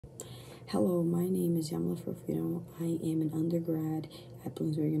Hello, my name is Yamla Furfino. I am an undergrad at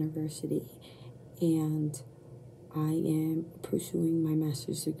Bloomsburg University, and I am pursuing my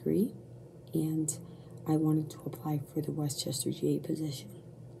master's degree, and I wanted to apply for the Westchester GA position.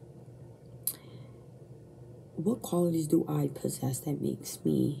 What qualities do I possess that makes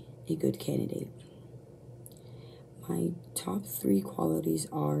me a good candidate? My top 3 qualities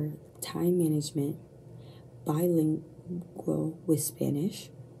are time management, bilingual with Spanish,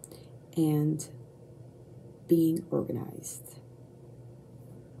 and being organized.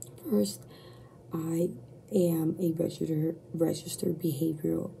 First, I am a registered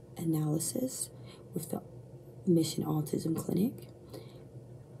behavioral analysis with the Mission Autism Clinic,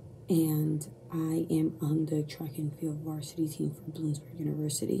 and I am on the track and field varsity team for Bloomsburg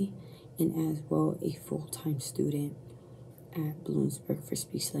University, and as well a full-time student at Bloomsburg for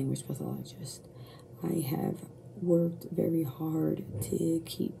speech language pathologist. I have worked very hard to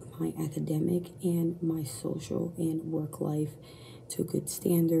keep my academic and my social and work life to a good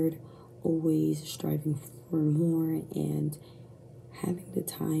standard, always striving for more and having the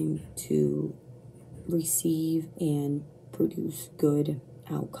time to receive and produce good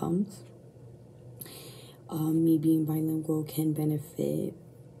outcomes. Me being bilingual can benefit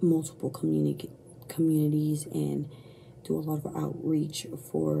multiple communities and do a lot of outreach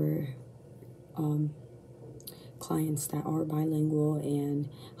for clients that are bilingual and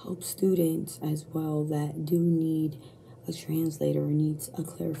help students as well that do need a translator or needs a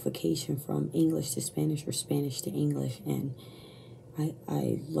clarification from English to Spanish or Spanish to English. And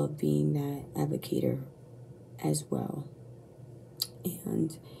I love being that advocator as well.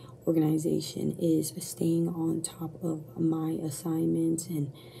 And organization is staying on top of my assignments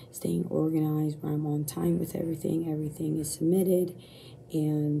and staying organized where I'm on time with everything. Everything is submitted,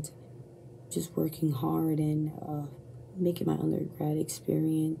 and just working hard and making my undergrad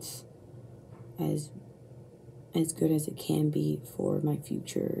experience as good as it can be for my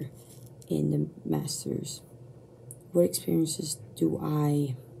future in the master's. What experiences do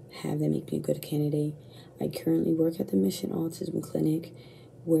I have that make me a good candidate? I currently work at the Mission Autism Clinic,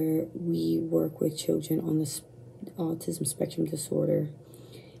 where we work with children on the autism spectrum disorder,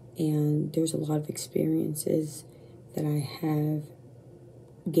 and there's a lot of experiences that I have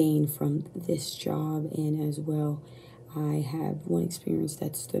gained from this job, and as well I have one experience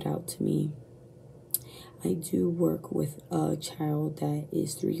that stood out to me. I do work with a child that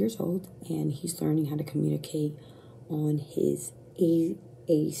is 3 years old, and he's learning how to communicate on his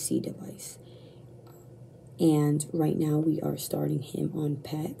AAC device. And right now we are starting him on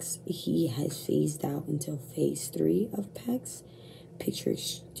PECS. He has phased out until phase 3 of PECS, Picture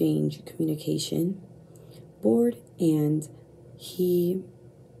Exchange Communication Board, and he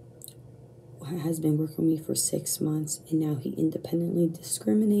has been working with me for 6 months, and now he independently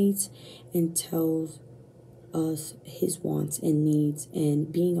discriminates and tells us his wants and needs,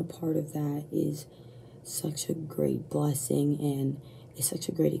 and being a part of that is such a great blessing, and it's such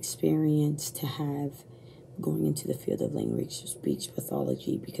a great experience to have going into the field of language speech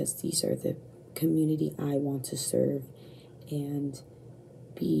pathology, because these are the community I want to serve and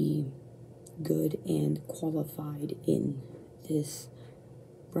be good and qualified in this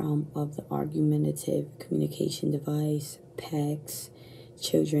realm of the argumentative communication device, PECS,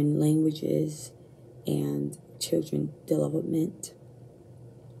 children languages, and children development.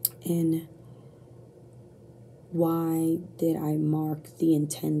 And why did I mark the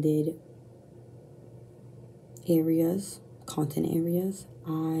intended areas, content areas?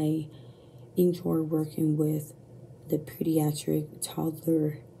 I enjoy working with the pediatric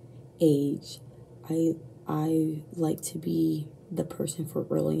toddler age. I like to be the person for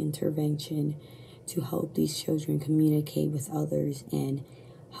early intervention to help these children communicate with others and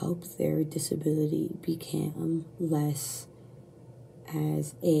help their disability become less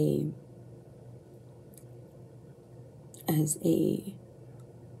as a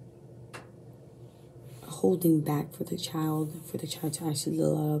holding back for the child to actually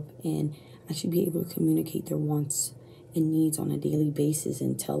love and actually be able to communicate their wants and needs on a daily basis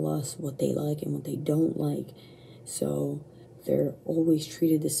and tell us what they like and what they don't like. So they're always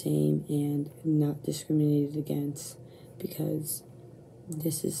treated the same and not discriminated against, because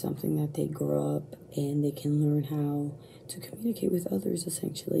this is something that they grow up and they can learn how to communicate with others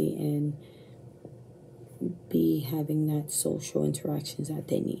essentially and be having that social interactions that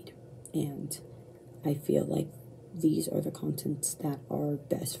they need. And I feel like these are the contents that are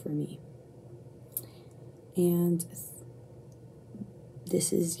best for me. And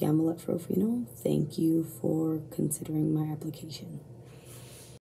this is Yamilet Frofino. Thank you for considering my application.